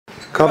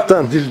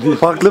Kaptan,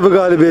 farklı bir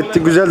galibiyetti.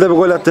 Güzel de bir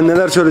gol attın.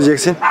 Neler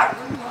söyleyeceksin?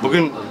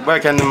 Bugün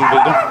bayağı kendimi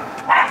buldum.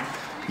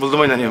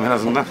 Bulduğuma inanıyorum en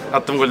azından.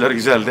 Attığım goller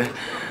güzeldi.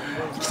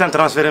 2 tane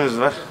transferimiz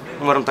var.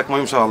 Umarım takıma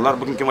uyum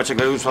sağlarlar. Bugünkü maça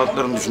göre uyum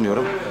sağladıklarını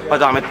düşünüyorum.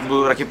 Hadi Ahmet,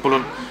 bu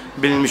Rakipbul'un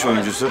bilinmiş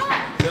oyuncusu.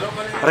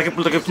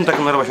 Rakipbul'daki bütün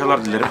takımlara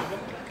başarılar dilerim.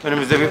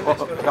 Önümüzde bir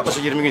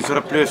yaklaşık 20 gün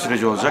sonra playoff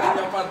süreci olacak.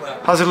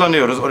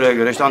 Hazırlanıyoruz oraya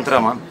göre, işte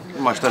antrenman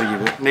maçları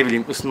gibi, ne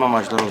bileyim ısınma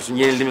maçları olsun,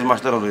 yenildiğimiz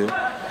maçlar oluyor.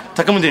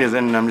 Takımı deniyoruz,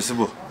 en önemlisi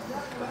bu.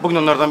 Bugün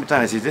onlardan bir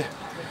tanesiydi.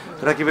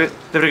 Rakibi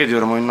tebrik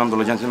ediyorum oyundan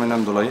dolayı,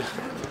 centilmenden dolayı.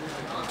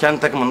 Kendi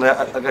takımında,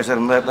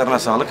 arkadaşlarımın da ayaklarına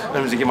sağlık.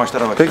 Önümüzdeki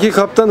maçlara bak. Peki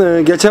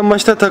kaptan, geçen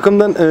maçta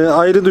takımdan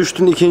ayrı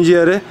düştün ikinci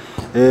yarı.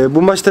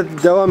 Bu maçta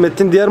devam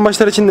ettin. Diğer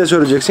maçlar için ne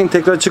söyleyeceksin?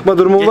 Tekrar çıkma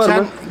durumu var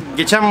mı?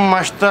 Geçen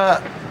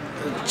maçta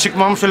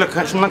çıkmam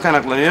şundan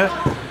kaynaklanıyor.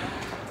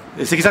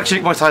 8'er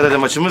kişilik maç sahada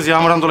maçımız.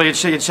 Yağmurdan dolayı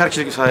 7'şer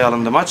kişilik sahaya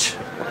alındı maç.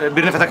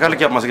 Birinin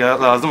fedakarlık yapması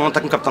lazım. Onu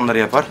takım kaptanları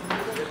yapar.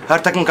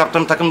 Her takım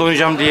kaptanı takımda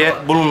oynayacağım diye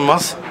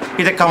bulunmaz.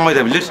 Bir tek kalma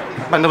edebilir.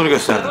 Ben de bunu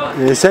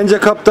gösterdim. Sence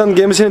kaptan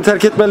gemisini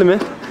terk etmeli mi?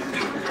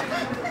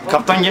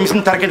 Kaptan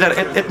gemisini terk eder,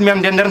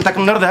 etmeyeyim diyenlerin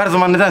takımları da her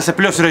zaman nedense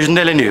playoff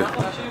sürecinde eleniyor.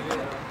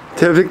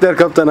 Tebrikler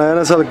kaptan.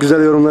 Ayağına sağlık.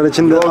 Güzel yorumlar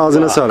için de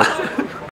ağzına sağlık.